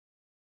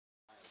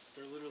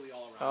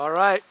All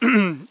right,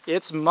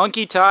 it's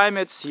monkey time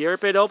at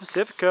Sierpe del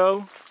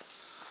Pacifico.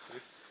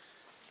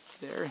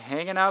 They're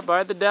hanging out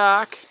by the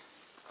dock,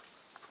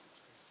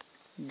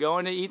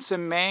 going to eat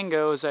some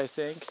mangoes, I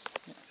think.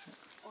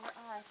 Or us.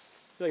 I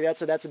feel like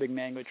that's a big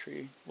mango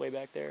tree way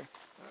back there.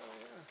 Oh,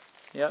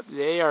 yeah. Yep,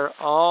 they are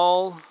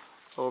all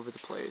over the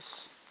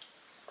place.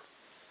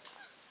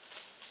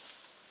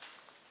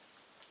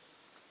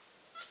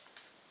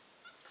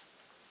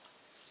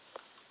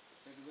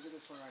 Look at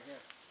this one right here.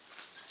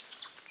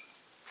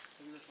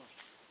 Look at this one.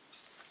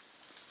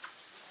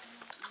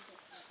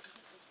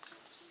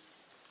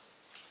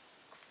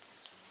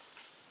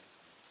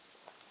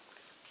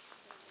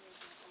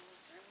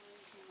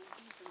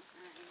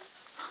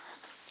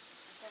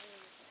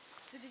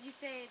 So did you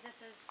say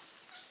this is...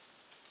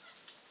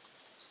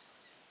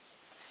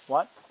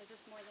 What? Is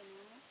this more than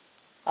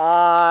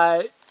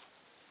normal?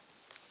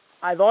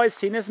 I've always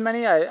seen this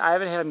many. I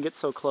haven't had them get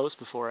so close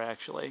before,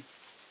 actually.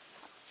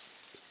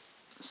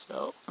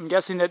 So I'm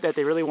guessing that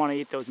they really want to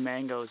eat those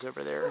mangoes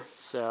over there.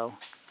 So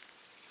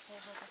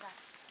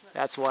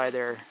that's why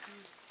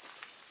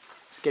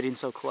it's getting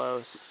so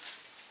close.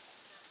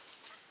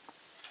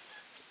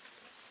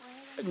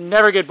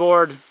 Never get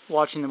bored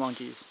watching the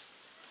monkeys.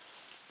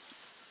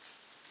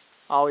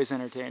 Always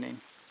entertaining.